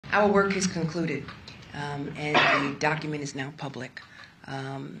Our work is concluded, and the document is now public,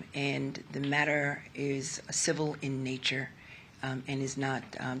 and the matter is civil in nature and does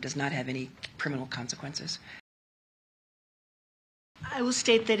not have any criminal consequences. I will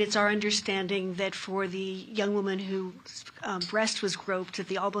state that it's our understanding that for the young woman whose breast was groped, that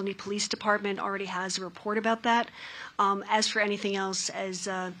the Albany Police Department already has a report about that. As for anything else, as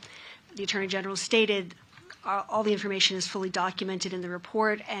the Attorney General stated, all the information is fully documented in the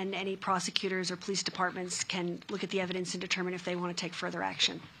report, and any prosecutors or police departments can look at the evidence and determine if they want to take further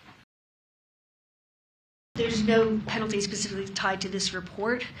action. There's no penalty specifically tied to this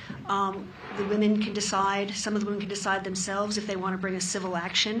report. The women can decide, some of the women can decide themselves if they want to bring a civil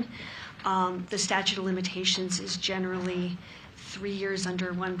action. The statute of limitations is generally 3 years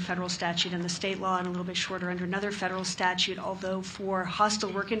under one federal statute and the state law, and a little bit shorter under another federal statute, although for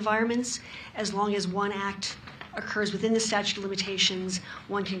hostile work environments, as long as one act occurs within the statute of limitations,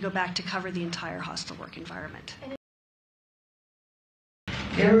 one can go back to cover the entire hostile work environment.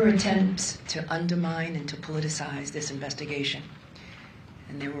 There were attempts to undermine and to politicize this investigation,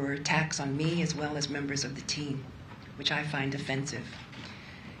 and there were attacks on me as well as members of the team, which I find offensive.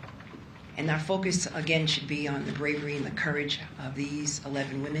 And our focus, again, should be on the bravery and the courage of these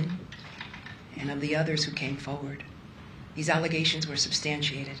 11 women and of the others who came forward. These allegations were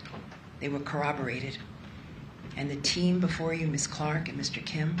substantiated. They were corroborated. And the team before you, Ms. Clark and Mr.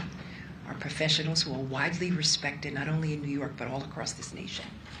 Kim, are professionals who are widely respected, not only in New York, but all across this nation.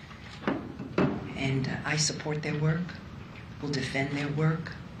 And I support their work, will defend their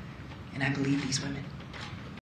work, and I believe these women.